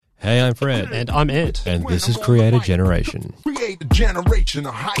Hey, I'm Fred. And I'm Ant. And this is Creator Generation. Create a generation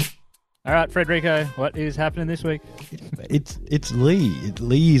of hype. All right, Frederico, what is happening this week? It's Lee.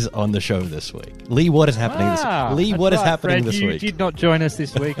 Lee's on the show this week. Lee, what is happening this week? Lee, what is happening this week? You did not join us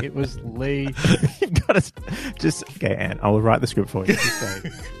this week. It was Lee. You've got to just... Okay, Ant, I will write the script for you. Just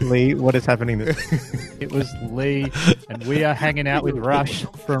say, Lee, what is happening this week? It was Lee, and we are hanging out with Rush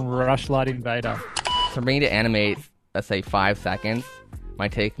from Rushlight Invader. For me to animate, let's say 5 seconds,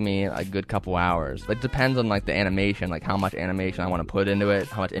 might take me a good couple hours. It depends on like the animation, like how much animation I want to put into it,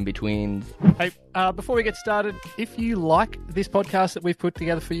 how much in betweens. Hey, before we get started, if you like this podcast that we've put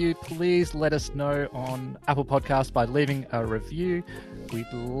together for you, please let us know on Apple Podcasts by leaving a review. We'd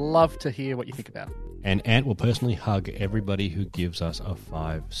love to hear what you think about it. And Ant will personally hug everybody who gives us a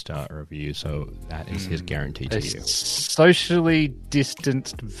 5-star review, so that is his guarantee to you. Socially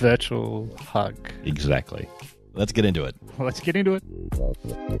distanced virtual hug. Exactly. Let's get into it. Well, let's get into it.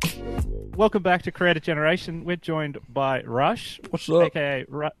 Welcome back to Creator Generation. We're joined by Rush. What's up? AKA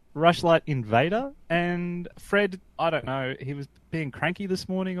Rushlight Invader. And Fred, I don't know, he was being cranky this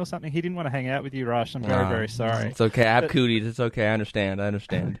morning or something. He didn't want to hang out with you, Rush. I'm very, very sorry. It's okay. I have cooties. It's okay. I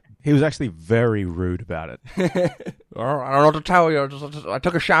understand. He was actually very rude about it. I don't know what to tell you. I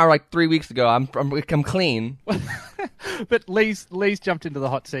took a shower like 3 weeks ago. I'm clean. But Lee's jumped into the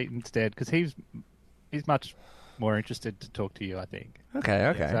hot seat instead because he's much more interested to talk to you, I think.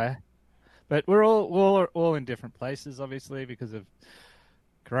 Okay. So, but we're all in different places, obviously, because of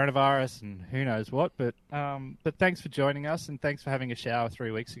coronavirus and who knows what. But thanks for joining us, and thanks for having a shower 3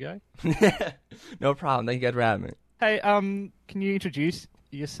 weeks ago. No problem. Thank you guys for having me. Hey, can you introduce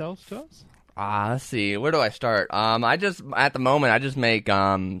yourselves to us? Let's see. Where do I start? At the moment, I just make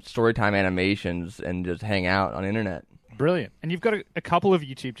storytime animations and just hang out on the internet. Brilliant. And you've got a couple of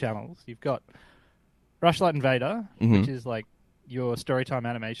YouTube channels. You've got Rushlight Invader, which is like your storytime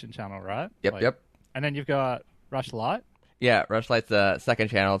animation channel, right? Yep. And then you've got Rushlight. Yeah, Rushlight's the second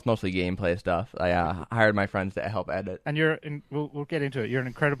channel. It's mostly gameplay stuff. I hired my friends to help edit. And we'll get into it. You're an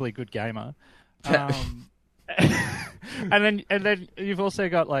incredibly good gamer. And then you've also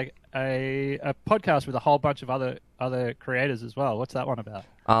got like a podcast with a whole bunch of other creators as well. What's that one about?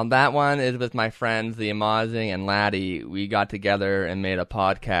 That one is with my friends, the Amazing and Laddie. We got together and made a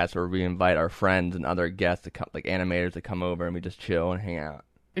podcast where we invite our friends and other guests to come, like animators, to come over and we just chill and hang out.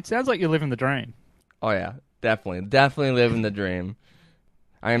 It sounds like you're living the dream. Oh yeah, definitely living the dream.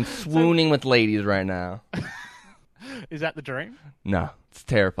 I am swooning with ladies right now. Is that the dream? No, it's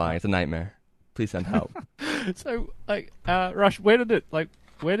terrifying. It's a nightmare. Please send help. So, like, Rush, where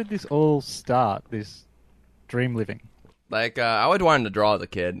did this all start? This dream living? Like, I always wanted to draw as a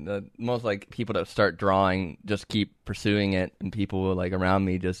kid. Most, like, people that start drawing just keep pursuing it, and people, like, around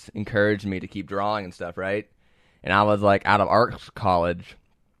me just encourage me to keep drawing and stuff, right? And I was, like, out of art college,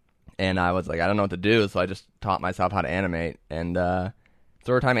 and I was, like, I don't know what to do, so I just taught myself how to animate, and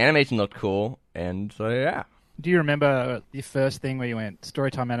storytime animation looked cool, and so, yeah. Do you remember the first thing where you went,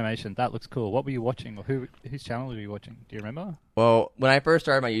 storytime animation, that looks cool? What were you watching, or whose channel were you watching? Do you remember? Well, when I first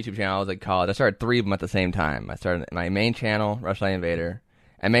started my YouTube channel, I was at college. I started 3 of them at the same time. I started my main channel, Rushlight Invader.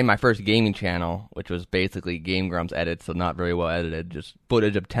 I made my first gaming channel, which was basically Game Grumps edits, so not very well edited, just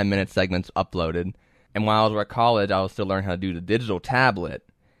footage of 10-minute segments uploaded. And while I was at college, I was still learning how to do the digital tablet.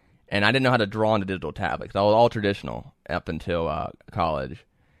 And I didn't know how to draw on the digital tablet, because I was all traditional up until college.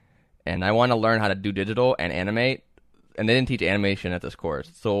 And I wanted to learn how to do digital and animate, and they didn't teach animation at this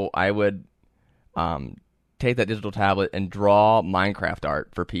course. So I would take that digital tablet and draw Minecraft art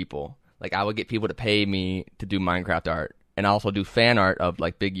for people. Like, I would get people to pay me to do Minecraft art, and also do fan art of,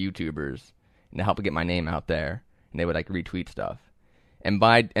 like, big YouTubers, and to help get my name out there. And they would, like, retweet stuff. And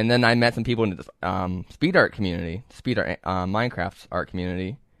then I met some people in the speed art community, Minecraft art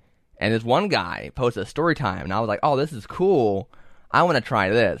community. And this one guy posted a story time, and I was like, oh, this is cool. I want to try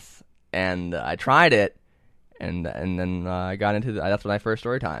this. And I tried it, and then I got into that's my first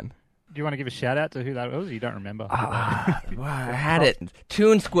story time. Do you want to give a shout out to who that was? You don't remember? I had it.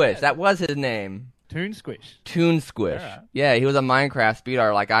 Toon Squish. That was his name. Toon Squish. Toon Squish. Right. Yeah, he was a Minecraft speed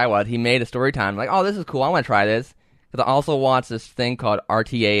art like I was. He made a story time. Like, oh, this is cool. I want to try this. Because I also watched this thing called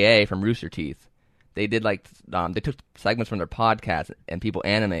RTAA from Rooster Teeth. They did like they took segments from their podcast and people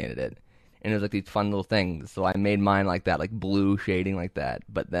animated it. And it was like these fun little things. So I made mine like that, like blue shading like that.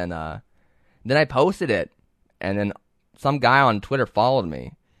 But then I posted it. And then some guy on Twitter followed me.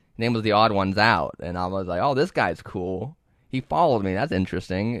 His name was The Odd Ones Out. And I was like, oh, this guy's cool. He followed me. That's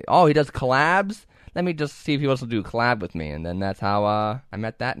interesting. Oh, he does collabs? Let me just see if he wants to do a collab with me. And then that's how I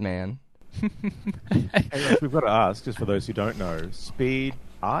met that man. Hey, yes, we've got to ask, just for those who don't know, speed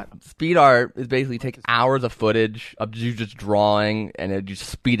art? Speed art is basically take hours of footage of you just drawing, and it just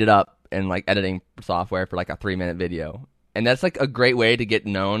speed it up in like editing software for like a 3-minute video. And that's like a great way to get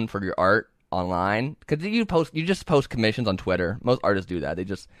known for your art online, because you just post commissions on Twitter. Most artists do that. They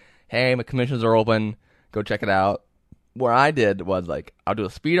just, hey, my commissions are open, go check it out. What I did was like, I'll do a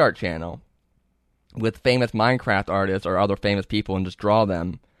speed art channel with famous Minecraft artists or other famous people and just draw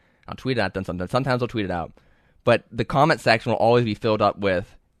them. I'll tweet at them sometimes. Sometimes I'll tweet it out. But the comment section will always be filled up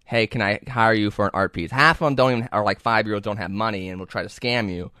with, hey, can I hire you for an art piece? Half of them don't even, or like 5-year-olds don't have money and will try to scam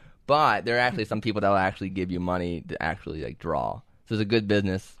you. But there are actually some people that will actually give you money to actually like draw. So it's a good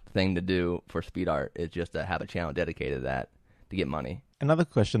business thing to do for speed art, is just to have a channel dedicated to that to get money. Another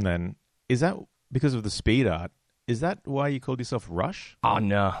question then, is that because of the speed art? Is that why you called yourself Rush? Oh,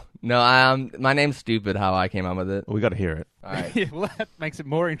 no. My name's stupid how I came up with it. We got to hear it. All right. Yeah, well, that makes it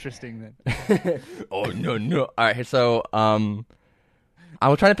more interesting then. Oh, no. All right, so I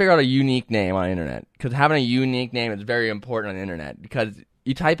was trying to figure out a unique name on the internet, because having a unique name is very important on the internet, because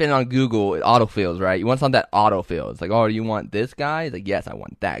you type in on Google, it autofills, right? You want something that autofills. Like, oh, do you want this guy? It's like, yes, I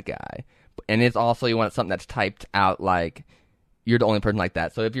want that guy. And it's also, you want something that's typed out like you're the only person like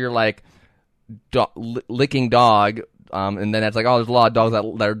that. So if you're like licking dog, and then it's like, oh, there's a lot of dogs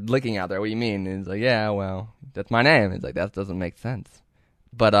that are licking out there. What do you mean? And it's like, yeah, well, that's my name. It's like, that doesn't make sense.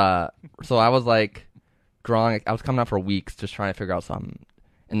 But so I was like I was coming out for weeks just trying to figure out something.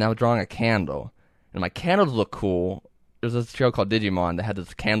 And I was drawing a candle. And my candles look cool. There's this show called Digimon that had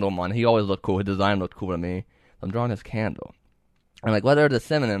this candle on. He always looked cool. His design looked cool to me. So I'm drawing this candle. I'm like, what are the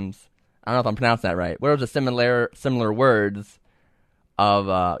synonyms? I don't know if I'm pronouncing that right. What are the similar words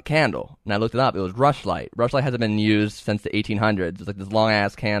of candle? And I looked it up. It was rushlight. Rushlight hasn't been used since the 1800s. It's like this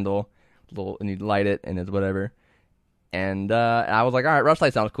long-ass candle, and you light it, and it's whatever. And I was like, all right,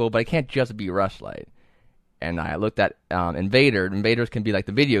 rushlight sounds cool, but it can't just be rushlight. And I looked at Invader. Invaders can be like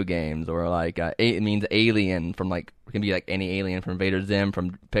the video games, or like it means alien from like, it can be like any alien from Invader Zim,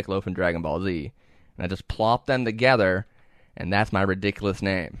 from Piccolo from Dragon Ball Z. And I just plopped them together, and that's my ridiculous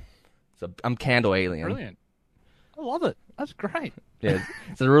name. So I'm Candle Alien. Brilliant. I love it. That's great. Yeah,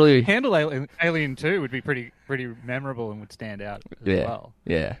 it's a really Handle Alien 2 would be pretty memorable and would stand out as well.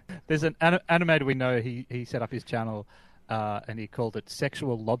 Yeah. There's an animator we know. He set up his channel, and he called it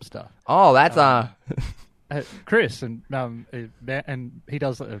Sexual Lobster. Oh, that's Chris, and he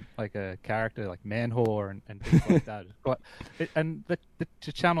does like a character like Man Whore and things like that. And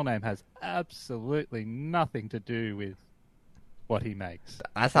the channel name has absolutely nothing to do with what he makes.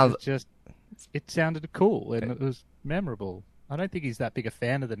 That sounds it sounded cool and it was memorable. I don't think he's that big a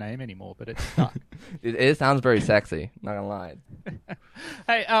fan of the name anymore, but it's stuck. it sounds very sexy. Not gonna lie.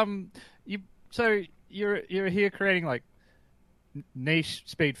 Hey, so you're here creating like niche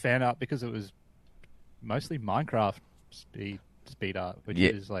speed fan art because it was mostly Minecraft speed art, which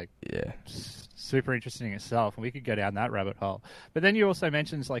is like super interesting in itself, and we could go down that rabbit hole. But then you also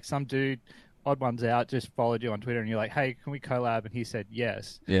mentioned like some dude, Odd Ones Out, just followed you on Twitter, and you're like, hey, can we collab? And he said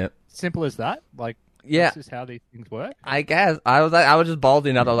yes. Yeah. Simple as that. Like, yeah, this is how these things work. I guess I was just ballsy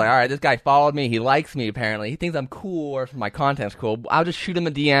enough. I was like, all right, this guy followed me. He likes me apparently. He thinks I'm cool, or my content's cool. I'll just shoot him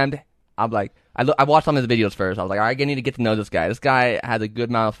a DM. I'm like, I watched some of his videos first. I was like, all right, I need to get to know this guy. This guy has a good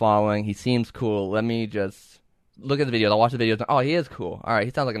amount of following. He seems cool. Let me just look at the videos. I'll watch the videos. Oh, he is cool. All right,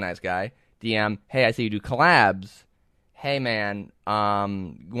 he sounds like a nice guy. DM, hey, I see you do collabs. Hey, man,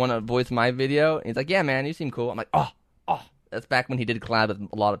 you want to voice my video? And he's like, yeah, man, you seem cool. I'm like, oh. That's back when he did collab with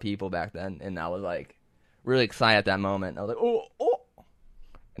a lot of people back then. And I was like really excited at that moment. I was like, oh.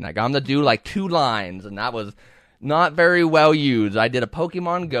 And I got him to do like 2 lines, and that was not very well used. I did a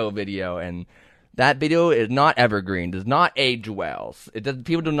Pokemon Go video, and that video is not evergreen, does not age well.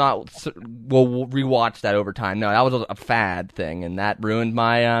 People do not will rewatch that over time. No, that was a fad thing, and that ruined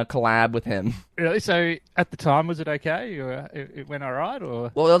my collab with him. Really? So at the time, was it okay? Or it went all right?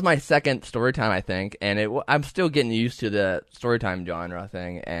 Or well, that was my second storytime, I think, and I'm still getting used to the storytime genre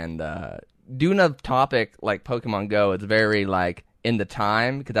thing. And doing a topic like Pokemon Go is very like in the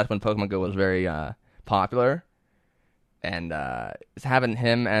time, because that's when Pokemon Go was very popular. And having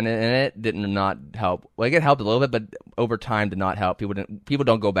him in it did not help. Like, it helped a little bit, but over time did not help. People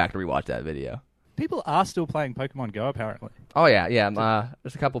don't go back to rewatch that video. People are still playing Pokemon Go, apparently. Oh, yeah.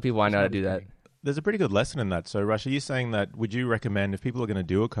 There's a couple people I know that do that. There's a pretty good lesson in that. So, Rush, are you saying that, would you recommend, if people are going to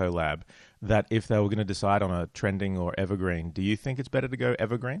do a collab, that if they were going to decide on a trending or evergreen, do you think it's better to go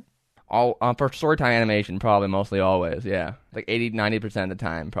evergreen? For storytime animation, probably mostly always, yeah. Like 80-90% of the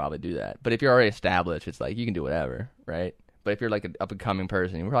time, probably do that. But if you're already established, it's like you can do whatever, right? But if you're like an up-and-coming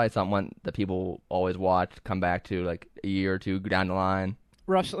person, you're probably someone that people always watch, come back to like a year or two down the line.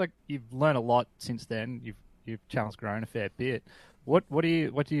 Rush, like, you've learned a lot since then. Your channel's grown a fair bit. What are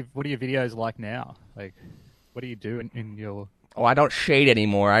your videos like now? Like, what do you do in your? Oh, I don't shade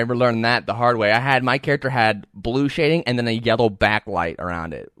anymore. I learned that the hard way. My character had blue shading and then a yellow backlight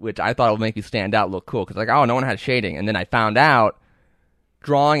around it, which I thought would make you stand out, look cool. Because like, oh, no one had shading, and then I found out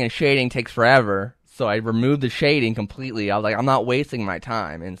drawing and shading takes forever, so I removed the shading completely. I was like, I'm not wasting my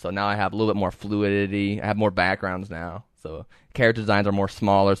time, and so now I have a little bit more fluidity. I have more backgrounds now, so character designs are more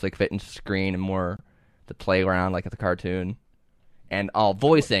smaller, so they fit into screen and more to play around like at the cartoon. And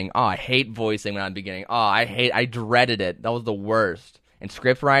voicing. Oh, I hate voicing when I'm beginning. Oh, I dreaded it. That was the worst. And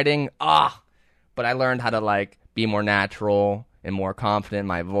script writing, but I learned how to like be more natural and more confident in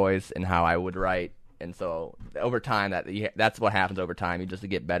my voice and how I would write. And so over time, that's what happens over time. You just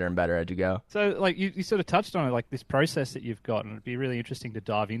get better and better as you go. So like you sort of touched on it, like this process that you've got, and it'd be really interesting to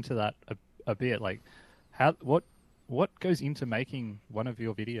dive into that a bit. Like what goes into making one of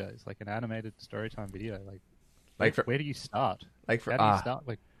your videos, like an animated storytime video, where do you start? How do you start?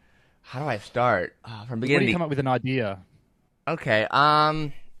 Like, how do I start? From beginning. Where do you come up with an idea? Okay.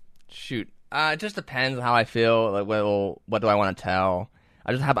 Shoot. It just depends on how I feel. Like, what do I want to tell?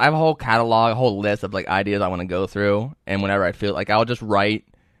 I have a whole catalog, a whole list of like ideas I want to go through, and whenever I feel like, I'll just write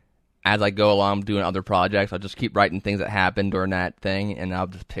as I go along doing other projects. I'll just keep writing things that happened during that thing, and I'll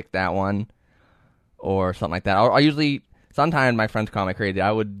just pick that one or something like that. I usually, sometimes my friends call me crazy.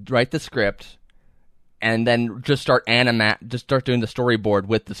 I would write the script and then just start doing the storyboard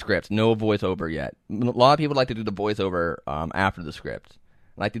with the script. No voiceover yet. A lot of people like to do the voiceover after the script.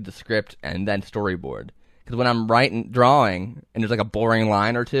 I like to do the script and then storyboard. Because when I'm drawing, and there's like a boring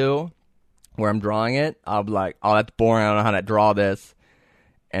line or two where I'm drawing it, I'll be like, oh, that's boring, I don't know how to draw this.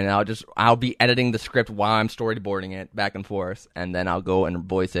 And I'll be editing the script while I'm storyboarding it back and forth, and then I'll go and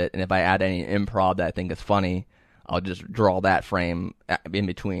voice it. And if I add any improv that I think is funny, I'll just draw that frame in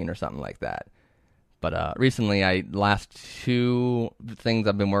between or something like that. But recently, last two things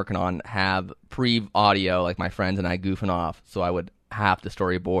I've been working on have pre-audio, like my friends and I goofing off, so I would have to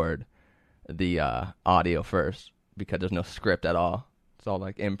storyboard the audio first because there's no script at all. It's all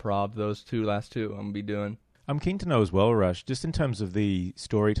like improv, those last two I'm going to be doing. I'm keen to know as well, Rush, just in terms of the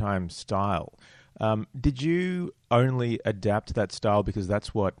Storytime style, did you only adapt that style because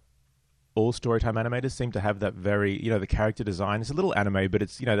that's what all Storytime animators seem to have, that very, the character design? It's a little anime, but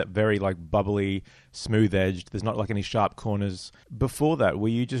it's, that very like bubbly, smooth-edged. There's not like any sharp corners. Before that, were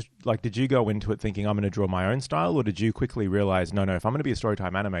you just like, did you go into it thinking I'm going to draw my own style, or did you quickly realize, no, if I'm going to be a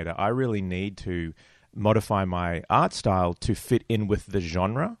Storytime animator, I really need to modify my art style to fit in with the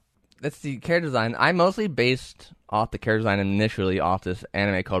genre? That's the character design. I mostly based off the character design initially off this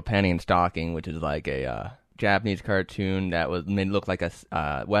anime called Penny and Stocking, which is like a Japanese cartoon that was made look like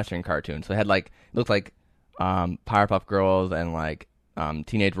a Western cartoon. So it had looked like Powerpuff Girls and like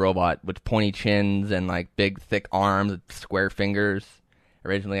Teenage Robot with pointy chins and like big thick arms, square fingers.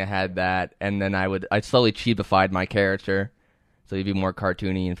 Originally I had that, and then I slowly cheapified my character so he'd be more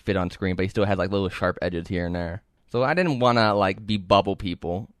cartoony and fit on screen, but he still had like little sharp edges here and there. So I didn't want to like be bubble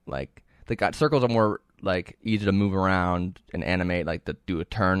people. Like circles are more like easy to move around and animate, like to do a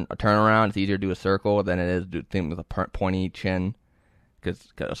turnaround. It's easier to do a circle than it is to do things with a pointy chin, because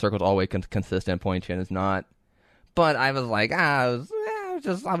a circle's always consistent, pointy chin is not. But I was like, I was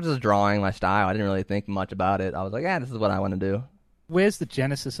just drawing my style. I didn't really think much about it. I was like, this is what I want to do. Where's the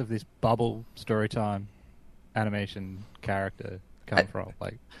genesis of this bubble Storytime animation character come from?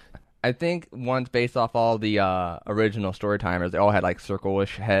 Like, I think one's based off all the original Storytimers. They all had like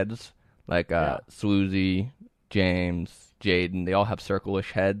circle-ish heads, like Swoozie, James, Jaden. They all have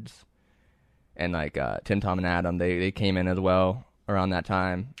circle-ish heads, and like Tim, Tom, and Adam. They came in as well around that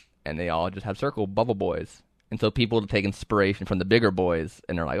time, and they all just have circle bubble boys. And so people take inspiration from the bigger boys,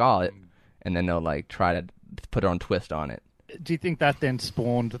 and they're like, and then they'll like try to put their own twist on it. Do you think that then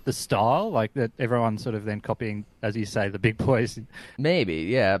spawned the style, like that everyone's sort of then copying, as you say, the big boys? Maybe,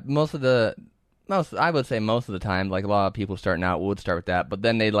 yeah. I would say most of the time, like a lot of people starting out would start with that, but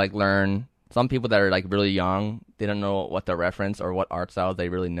then they like learn. Some people that are like really young, they don't know what the reference or what art styles they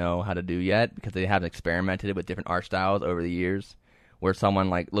really know how to do yet, because they haven't experimented with different art styles over the years. Where someone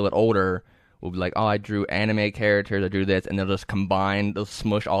like a little bit older will be like, I drew anime characters, I drew this, and they'll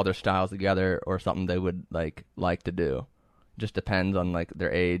smush all their styles together, or something they would like to do. Just depends on like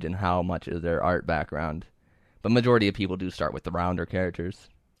their age and how much is their art background. But majority of people do start with the rounder characters.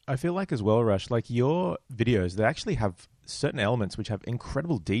 I feel like as well, Rush, like your videos, they actually have certain elements which have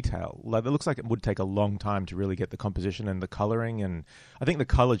incredible detail. Like it looks like it would take a long time to really get the composition and the coloring, and I think the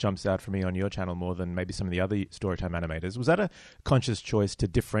color jumps out for me on your channel more than maybe some of the other Storytime animators. Was that a conscious choice to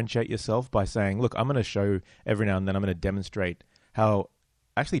differentiate yourself by saying, look, I'm going to show every now and then, I'm going to demonstrate how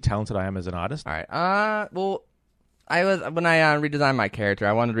actually talented I am as an artist? All right. Well, when I redesigned my character,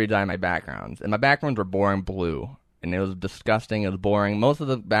 I wanted to redesign my backgrounds, and my backgrounds were boring blue, and it was disgusting. It was boring. Most of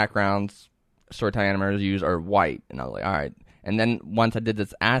the backgrounds storytime animators use are white, and I was like, all right. And then once I did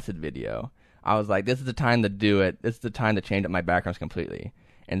this acid video, I was like, this is the time to do it. This is the time to change up my backgrounds completely.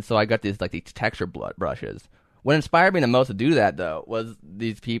 And so I got these texture brushes. What inspired me the most to do that though was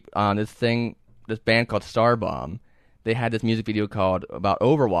these people on this band called Starbomb. They had this music video called about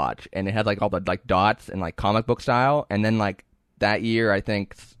Overwatch, and it had like all the like dots and like comic book style. And then like that year, I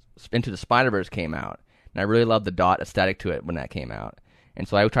think Into the Spider-Verse came out, and I really loved the dot aesthetic to it when that came out. And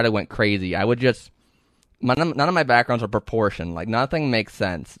so I would try to went crazy. I would just none of my backgrounds are proportioned. Like nothing makes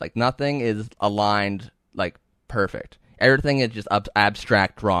sense. Like nothing is aligned like perfect. Everything is just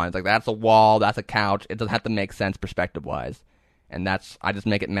abstract drawings. Like that's a wall, that's a couch. It doesn't have to make sense perspective wise. And I just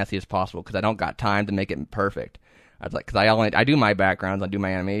make it messy as possible because I don't got time to make it perfect. I was like, because I do my backgrounds, I do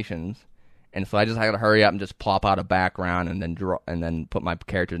my animations, and so I just had to hurry up and just plop out a background and then draw and then put my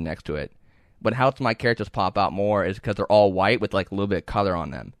characters next to it. What helps my characters pop out more is because they're all white with like a little bit of color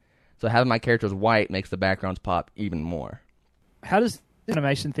on them. So having my characters white makes the backgrounds pop even more. How does the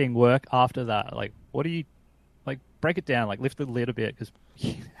animation thing work after that? Like, what do you like? Break it down, like lift the lid a bit, because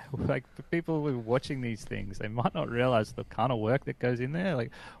like the people who are watching these things, they might not realize the kind of work that goes in there. Like,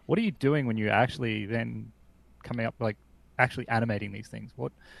 what are you doing when you actually then coming up like actually animating these things?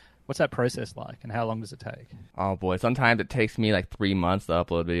 What's that process like, and how long does it take? Oh boy, sometimes it takes me like 3 months to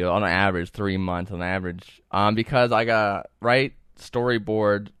upload a video. On average, 3 months on average. Because I got write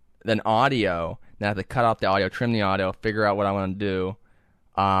storyboard, then audio. Then I have to cut off the audio, trim the audio, figure out what I want to do.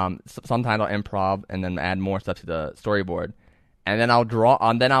 Sometimes I'll improv and then add more stuff to the storyboard, and then I'll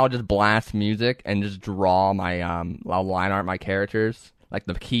draw. Then I'll just blast music and just draw my I'll line art my characters, like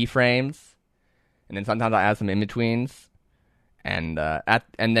the keyframes. And then sometimes I add some in-betweens. And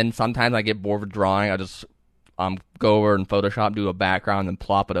then sometimes I get bored with drawing. I'll just go over in Photoshop, do a background, and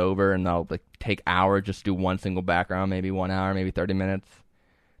plop it over. And I'll like take hours, just do one single background, maybe 1 hour, maybe 30 minutes.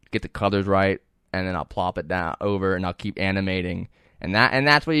 Get the colors right, and then I'll plop it down over, and I'll keep animating. And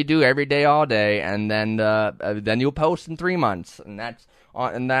that's what you do every day, all day. And then you'll post in 3 months. And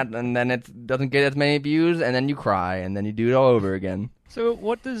then it doesn't get as many views, and then you cry, and then you do it all over again. So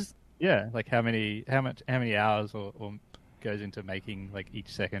what does... Yeah, like how many hours or goes into making like each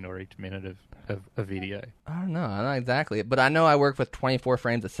second or each minute of a video? I don't know exactly, but I know I work with 24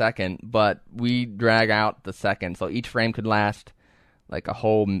 frames a second, but we drag out the second, so each frame could last like a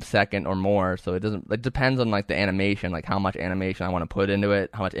whole second or more. So it depends on like the animation, like how much animation I want to put into it,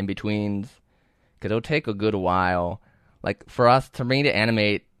 how much in betweens, because it'll take a good while. Like for me to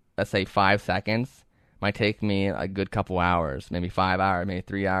animate, let's say 5 seconds. Might take me a good couple hours, maybe 5 hours, maybe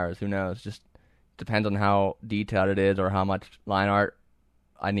 3 hours. Who knows? Just depends on how detailed it is or how much line art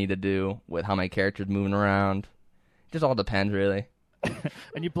I need to do with how many characters moving around. Just all depends, really.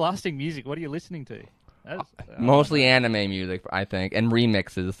 And you're blasting music. What are you listening to? Mostly anime music, I think, and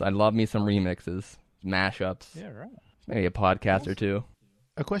remixes. I love me some remixes, mashups. Yeah, right. Maybe a podcast or two.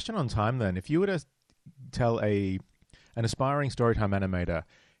 A question on time, then. If you were to tell an aspiring storytime animator,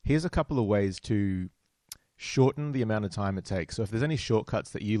 here's a couple of ways to shorten the amount of time it takes. So if there's any shortcuts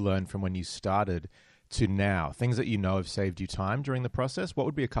that you learned from when you started to now, things that you know have saved you time during the process, what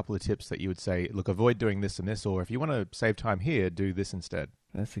would be a couple of tips that you would say, look, avoid doing this and this, or if you want to save time here, do this instead?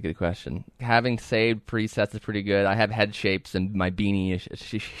 That's a good question. Having saved presets is pretty good. I have head shapes, and my beanie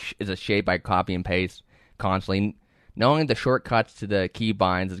is a shape I copy and paste constantly. Knowing the shortcuts to the key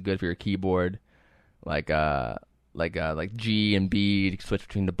binds is good for your keyboard, like G and B to switch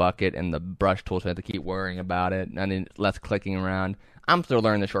between the bucket and the brush tool, so I have to keep worrying about it, and then less clicking around. I'm still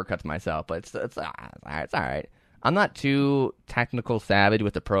learning the shortcuts myself, but it's all right. I'm not too technical savvy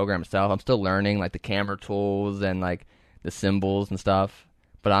with the program itself. I'm still learning like the camera tools and like the symbols and stuff,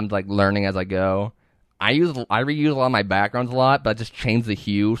 but I'm like learning as I go. I reuse a lot of my backgrounds a lot, but I just change the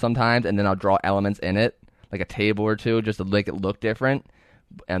hue sometimes, and then I'll draw elements in it, like a table or two, just to make it look different.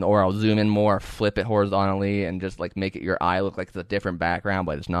 Or I'll zoom in more, flip it horizontally, and just like make it your eye look like it's a different background,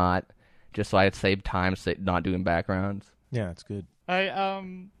 but it's not. Just so I'd save time not doing backgrounds. Yeah, that's good. Hey,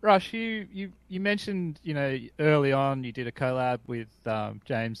 Rush, you mentioned early on you did a collab with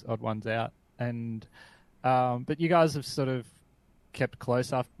James Odd Ones Out, and but you guys have sort of kept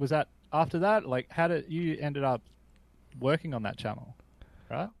close. Was that after that? Like, how did you ended up working on that channel,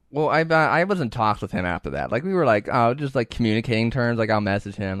 right? Well, I was in talks with him after that. Like, we were like, just like communicating terms. Like, I'll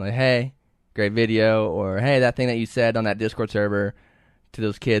message him like, hey, great video, or hey, that thing that you said on that Discord server to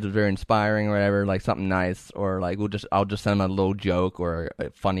those kids was very inspiring, or whatever. Like something nice, or like I'll just send him a little joke or a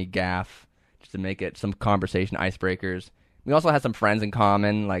funny gaffe just to make it some conversation icebreakers. we also had some friends in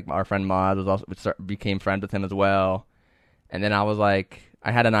common. Like our friend Moz became friends with him as well. And then I was like,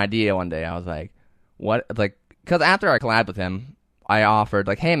 I had an idea one day. I was like, what? Like, because after I collabed with him, I offered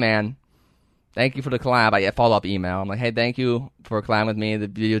like, hey man, thank you for the collab. I get follow-up email. I'm like, hey, thank you for collabing with me. The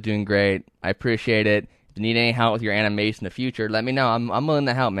video's doing great. I appreciate it. If you need any help with your animation in the future, let me know. I'm willing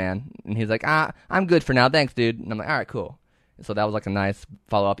to help, man. And he's like, I'm good for now. Thanks, dude. And I'm like, all right, cool. And so that was like a nice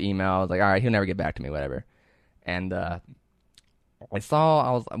follow-up email. I was like, all right, he'll never get back to me, whatever. And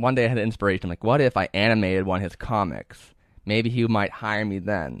one day I had an inspiration. I'm like, what if I animated one of his comics? Maybe he might hire me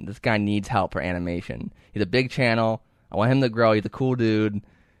then. This guy needs help for animation. He's a big channel. I want him to grow. He's a cool dude.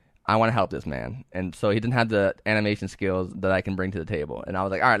 I want to help this man. And so he didn't have the animation skills that I can bring to the table. And I was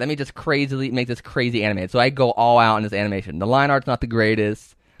like, all right, let me just crazily make this crazy animated. So I go all out in this animation. The line art's not the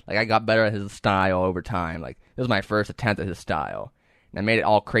greatest. Like, I got better at his style over time. Like, this was my first attempt at his style. And I made it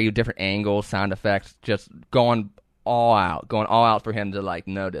all crazy, different angles, sound effects, just going all out for him to, like,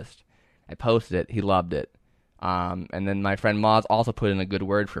 notice. I posted it. He loved it. And then my friend Moz also put in a good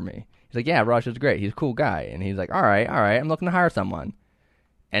word for me. He's like, yeah, Rush is great. He's a cool guy. And he's like, all right, I'm looking to hire someone.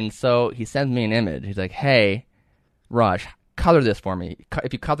 And so he sends me an image. He's like, hey, Rush, color this for me.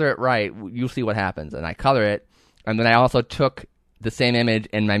 If you color it right, you'll see what happens. And I color it. And then I also took the same image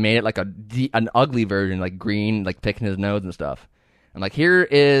and I made it like an ugly version, like green, like picking his nose and stuff. I'm like, here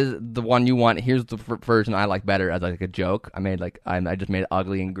is the one you want. Here's the version I like better as like a joke. I just made it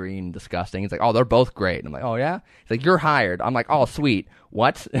ugly and green, disgusting. He's like, oh, they're both great. And I'm like, oh yeah? He's like, you're hired. I'm like, oh, sweet.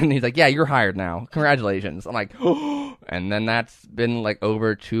 What? And he's like, yeah, you're hired now. Congratulations. I'm like, oh. And then that's been like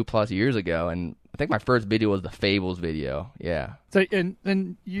over 2+ years ago. And I think my first video was the Fables video. Yeah. So, and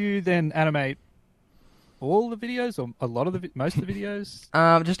then you then animate all the videos or a lot of most of the videos?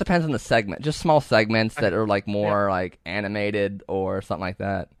 It just depends on the segment. Just small segments that are like more like animated or something like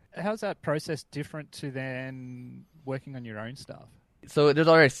that. How's that process different to then working on your own stuff? So there's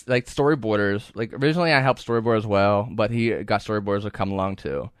already like storyboarders. Like originally I helped storyboard as well, but he got storyboarders to come along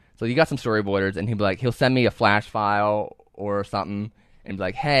too. So you got some storyboarders and he'll send me a flash file or something and be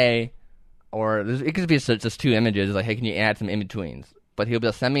like, hey, or it could be just 2 images. It's like, hey, can you add some in-betweens? But he'll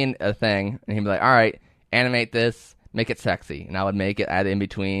be send me a thing and he'll be like, all right, animate this, make it sexy. And I would make it, add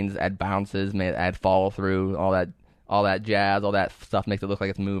in-betweens, add bounces, add follow-through, all that jazz, all that stuff makes it look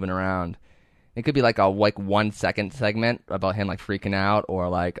like it's moving around. It could be like a 1 second segment about him like freaking out or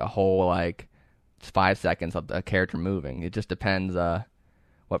like a whole like 5 seconds of a character moving. It just depends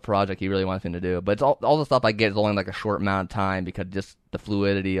what project he really wants him to do. But it's all the stuff I get is only like a short amount of time because just the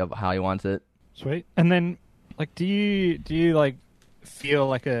fluidity of how he wants it. Sweet. And then like do you like feel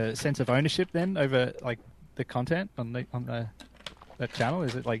like a sense of ownership then over like the content on that channel?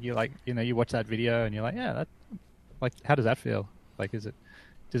 Is it like you watch that video and you're like, yeah, that, like, how does that feel? Like, does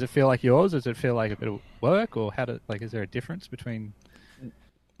it feel like yours? Does it feel like a bit of work, or is there a difference between?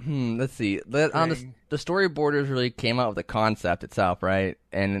 Let's see. The storyboarders really came out with the concept itself, right?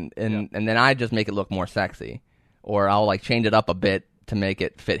 And then I just make it look more sexy, or I'll like change it up a bit to make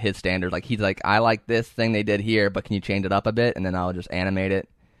it fit his standard. Like he's like, I like this thing they did here, but can you change it up a bit? And then I'll just animate it.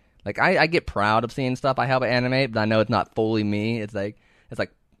 Like I get proud of seeing stuff I help animate, but I know it's not fully me. It's like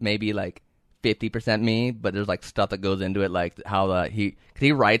maybe like 50% me, but there's like stuff that goes into it, like how he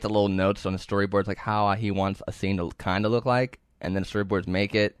writes a little notes on the storyboards, like how he wants a scene to kind of look like, and then storyboards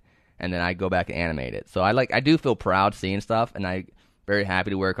make it, and then I go back and animate it. So I do feel proud seeing stuff, and I'm very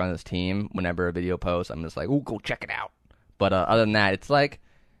happy to work on this team. Whenever a video posts, I'm just like, ooh, go check it out. But other than that, it's like,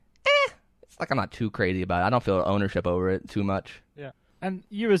 it's like I'm not too crazy about it. I don't feel ownership over it too much. Yeah. And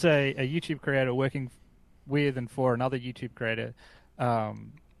you as a YouTube creator working with and for another YouTube creator,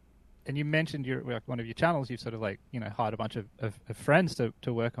 and you mentioned one of your channels, you've sort of like, hired a bunch of friends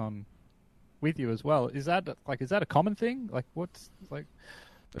to work on with you as well. Is that a common thing? Like what's like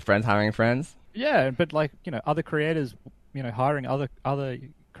friends hiring friends? Yeah, but like, other creators, hiring other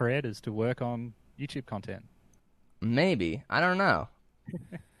creators to work on YouTube content. Maybe. I don't know.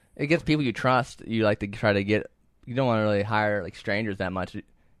 It gets people you trust. You like to try to get. You don't want to really hire like strangers that much.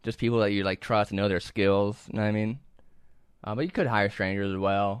 Just people that you like trust and know their skills. You know what I mean? But you could hire strangers as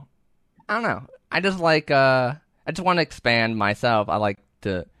well. I don't know. I just like. I just want to expand myself. I like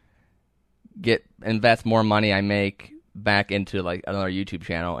to invest more money I make back into like another YouTube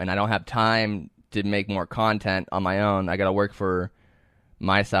channel, and I don't have time to make more content on my own. I got to work for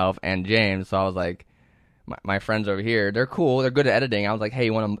myself and James. So I was like. My friends over here, they're cool. They're good at editing. I was like, hey,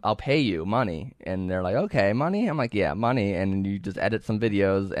 I'll pay you money. And they're like, okay, money? I'm like, yeah, money. And you just edit some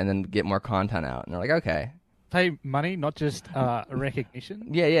videos and then get more content out. And they're like, okay. pay money, not just recognition.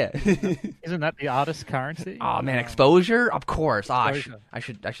 Yeah. Isn't that the artist's currency? Oh man, exposure? Of course. Exposure. I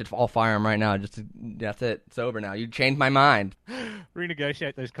should all fire him right now. That's it. It's over now. You changed my mind.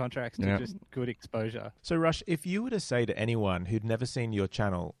 Renegotiate those contracts to just good exposure. So, Rush, if you were to say to anyone who'd never seen your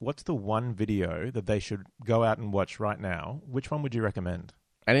channel, what's the one video that they should go out and watch right now, which one would you recommend?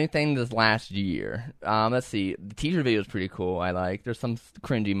 Anything this last year. Let's see. The teaser video is pretty cool. I like. There's some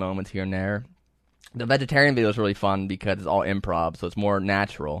cringy moments here and there. The vegetarian video is really fun because it's all improv, so it's more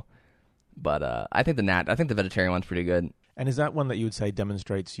natural. But I think the vegetarian one's pretty good. And is that one that you would say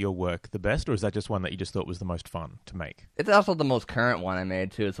demonstrates your work the best, or is that just one that you just thought was the most fun to make? It's also the most current one I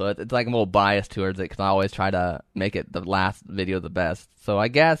made, too, so it's like a little biased towards it, because I always try to make it the last video the best. So I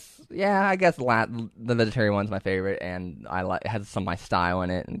guess the vegetarian one's my favorite, and it has some of my style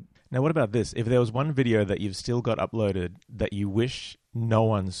in it. Now, what about this? If there was one video that you've still got uploaded that you wish no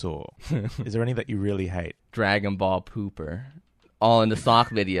one saw, is there any that you really hate? Dragon Ball Pooper. All in the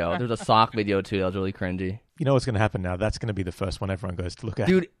sock video. There's a sock video, too, that was really cringy. You know what's going to happen now? That's going to be the first one everyone goes to look at.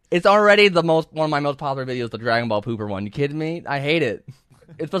 Dude, it's already one of my most popular videos, the Dragon Ball Pooper one. You kidding me? I hate it.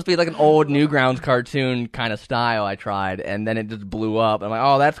 It's supposed to be like an old Newgrounds cartoon kind of style I tried, and then it just blew up. I'm like,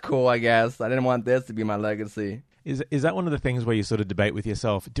 oh, that's cool, I guess. I didn't want this to be my legacy. Is that one of the things where you sort of debate with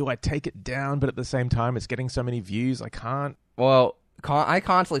yourself, do I take it down, but at the same time it's getting so many views, I can't? Well, I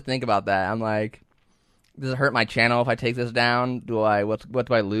constantly think about that. I'm like, does it hurt my channel if I take this down? What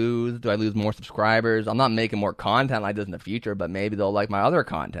do I lose? Do I lose more subscribers? I'm not making more content like this in the future, but maybe they'll like my other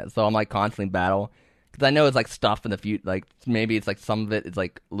content. So I'm like constantly battle, because I know it's like stuff in the future. Like maybe it's like some of it is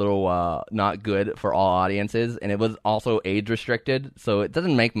like little not good for all audiences, and it was also age restricted, so it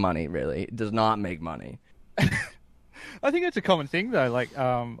doesn't make money really. It does not make money. I think it's a common thing though. Like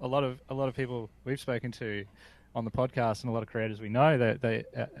a lot of people we've spoken to on the podcast, and a lot of creators we know that they're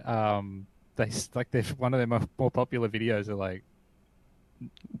one of their more popular videos are like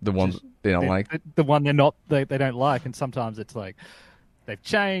the ones they don't like. The one they don't like, and sometimes it's like they've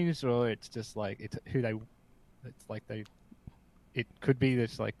changed, or it's just like it's who they. It's like it could be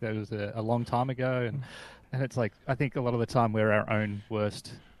this like there was a long time ago, and it's like I think a lot of the time we're our own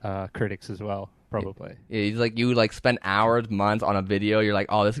worst critics as well. Probably. Yeah, he's like you spend hours, months on a video. You're like,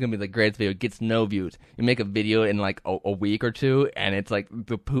 oh, this is gonna be the greatest video. It gets no views. You make a video in like a week or two, and it's like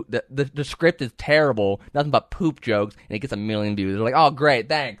the script is terrible, nothing but poop jokes, and it gets 1 million views. They're like, oh, great,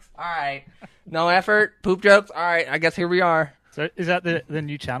 thanks. All right, no effort, poop jokes. All right, I guess here we are. So is that the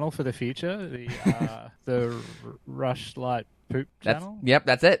new channel for the future? The Rushlight Poop channel? Yep,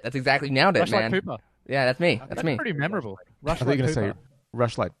 that's it. That's exactly nailed it, man. Rushlight Pooper. Yeah, that's me. That's me. Pretty memorable. I thought you were going to say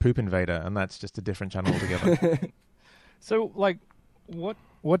Rushlight Poop Invader, and that's just a different channel altogether. So, like,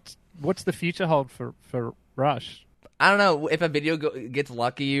 what's the future hold for Rush? I don't know if a video gets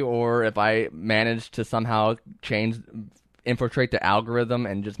lucky, or if I manage to somehow infiltrate the algorithm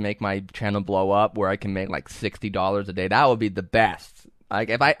and just make my channel blow up, where I can make like $60 a day. That would be the best. Like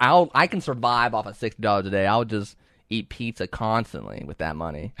if I can survive off of $60 a day, I'll just eat pizza constantly with that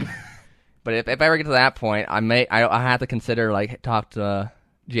money. But if I ever get to that point, I have to consider talk to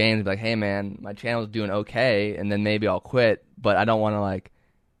James and be like, hey man, my channel's doing okay, and then maybe I'll quit. But I don't want to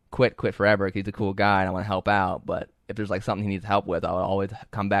quit forever, because he's a cool guy and I want to help out. But if there's something he needs help with, I'll always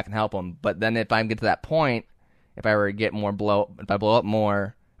come back and help him. But then if I get to that point, if I were to get if I blow up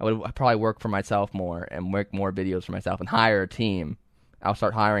more, I would probably work for myself more and make more videos for myself and hire a team. I'll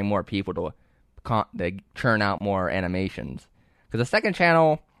start hiring more people to churn out more animations. Because the second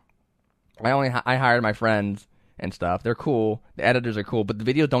channel, I hired my friends and stuff. They're cool. The editors are cool, but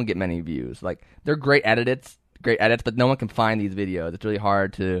the videos don't get many views. They're great edits, but no one can find these videos. It's really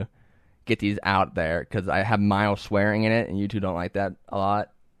hard to get these out there because I have mild swearing in it, and YouTube don't like that a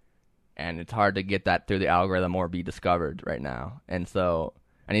lot. And it's hard to get that through the algorithm or be discovered right now. And so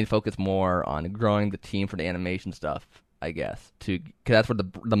I need to focus more on growing the team for the animation stuff, I guess, because that's where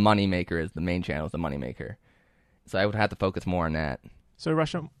the money maker is. The main channel is the money maker. So I would have to focus more on that. So,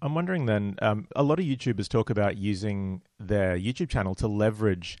 Rush, I'm wondering then, a lot of YouTubers talk about using their YouTube channel to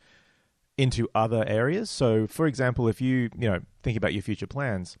leverage into other areas. So, for example, if you think about your future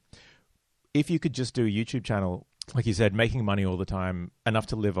plans, if you could just do a YouTube channel, like you said, making money all the time, enough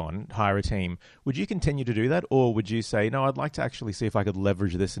to live on, hire a team, would you continue to do that? Or would you say, no, I'd like to actually see if I could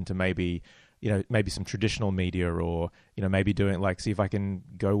leverage this into maybe some traditional media, or, maybe doing see if I can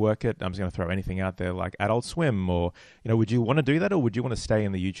go work at, I'm just going to throw anything out there, like Adult Swim, or, would you want to do that, or would you want to stay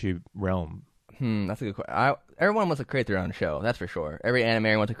in the YouTube realm? That's a good question. Everyone wants to create their own show, that's for sure. Every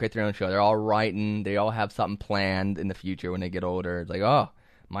animator wants to create their own show. They're all writing, they all have something planned in the future when they get older. It's like, oh,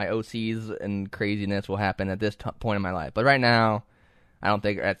 my OCs and craziness will happen at this point in my life. But right now, I don't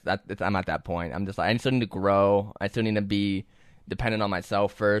think I'm at that point. I'm just like, I still need to grow. I still need to be dependent on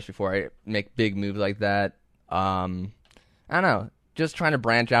myself first before I make big moves like that. I don't know. Just trying to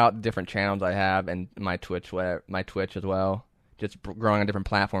branch out the different channels I have and my Twitch as well. Just growing on different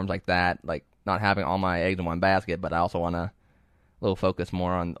platforms like that. Like not having all my eggs in one basket, but I also want to little focus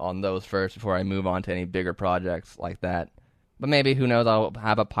more on those first before I move on to any bigger projects like that. But maybe, who knows, I'll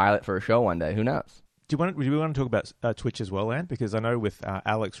have a pilot for a show one day. Who knows? Do we want to talk about Twitch as well, Ant? Because I know with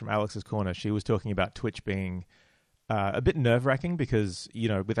Alex from Alex's Corner, she was talking about Twitch being a bit nerve-wracking because,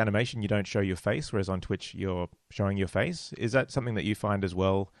 with animation you don't show your face, whereas on Twitch you're showing your face. Is that something that you find as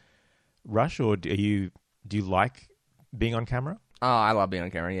well, Rush, or do you like being on camera? Oh, I love being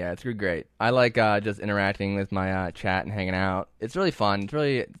on camera. Yeah, it's great. I like just interacting with my chat and hanging out. It's really fun. It's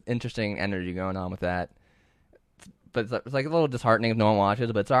really interesting energy going on with that. But it's like a little disheartening if no one watches,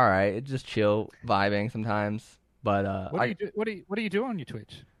 but it's all right. It's just chill, vibing sometimes. But what do you do on your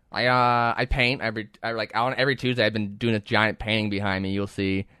Twitch? I paint every Tuesday. I've been doing a giant painting behind me. You'll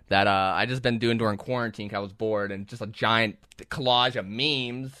see that I just been doing during quarantine because I was bored, and just a giant collage of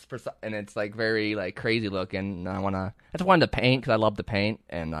memes and it's like very like crazy looking. And I just wanted to paint because I love to paint,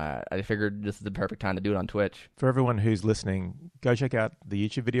 and I figured this is the perfect time to do it on Twitch. For everyone who's listening, go check out the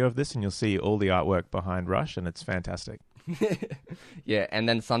YouTube video of this, and you'll see all the artwork behind Rush, and it's fantastic. Yeah, and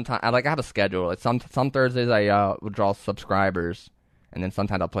then sometimes I have a schedule. Like some Thursdays I would draw subscribers. And then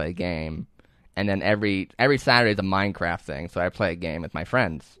sometimes I'll play a game, and then every Saturday is a Minecraft thing. So I play a game with my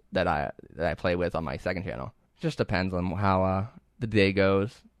friends that I play with on my second channel. Just depends on how the day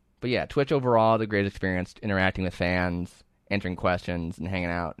goes. But yeah, Twitch overall is a great experience, interacting with fans, answering questions, and hanging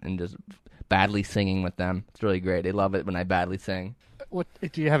out, and just badly singing with them. It's really great. They love it when I badly sing. What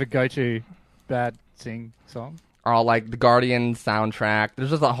do you have a go-to bad sing song? Or like the Guardian soundtrack.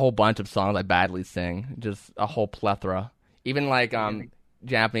 There's just a whole bunch of songs I badly sing. Just a whole plethora. Even like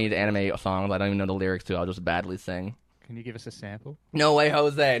Japanese anime songs I don't even know the lyrics to, I'll just badly sing. Can you give us a sample? No way,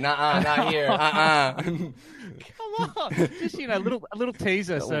 Jose. Nuh-uh, not here. Come on. Just, a little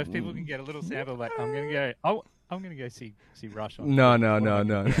teaser so if people can get a little sample, like I'm gonna go see Rush on. No.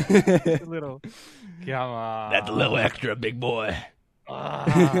 A little. Come on. That's a little extra, big boy.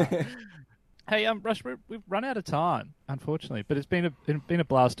 Hey, Rush, we've run out of time, unfortunately, but it's been a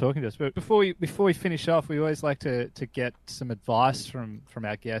blast talking to us. But before we finish off, we always like to get some advice from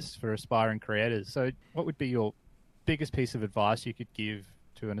our guests for aspiring creators. So, what would be your biggest piece of advice you could give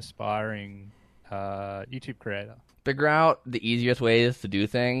to an aspiring YouTube creator? Figure out the easiest ways to do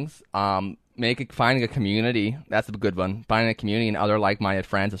things. Finding a community. That's a good one. Finding a community and other like-minded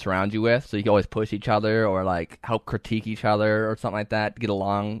friends to surround you with, so you can always push each other or like help critique each other or something like that. Get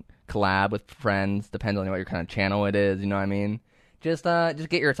along. Collab with friends, depends on what your kind of channel it is, you know what I mean? Just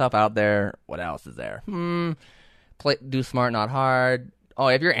get yourself out there. What else is there? Do smart, not hard. Oh,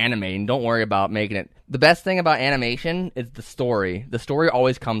 if you're animating, don't worry about making it. The best thing about animation is the story. The story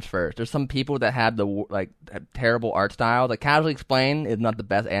always comes first. There's some people that have have terrible art style. Like Casually Explained is not the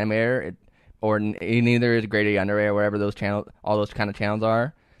best animator, or neither is Grady Underway or wherever all those kind of channels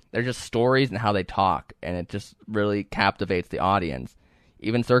are. They're just stories and how they talk, and it just really captivates the audience.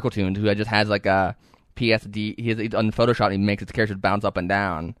 Even Circle Tunes, who just has like a PSD, he's on Photoshop and he makes his characters bounce up and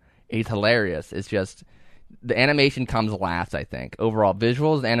down. He's hilarious. It's just, the animation comes last, I think. Overall,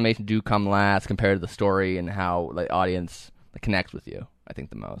 visuals and animation do come last compared to the story and how the audience connects with you, I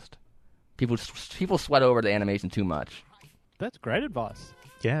think, the most. People sweat over the animation too much. That's great advice.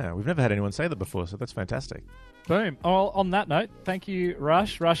 Yeah, we've never had anyone say that before, so that's fantastic. Boom. Well, on that note, thank you,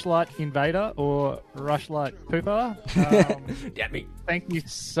 Rushlight Invader or Rushlight Pooper. Thank you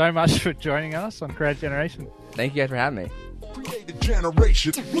so much for joining us on Creative Generation. Thank you guys for having me. Creative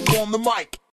Generation, look on the mic.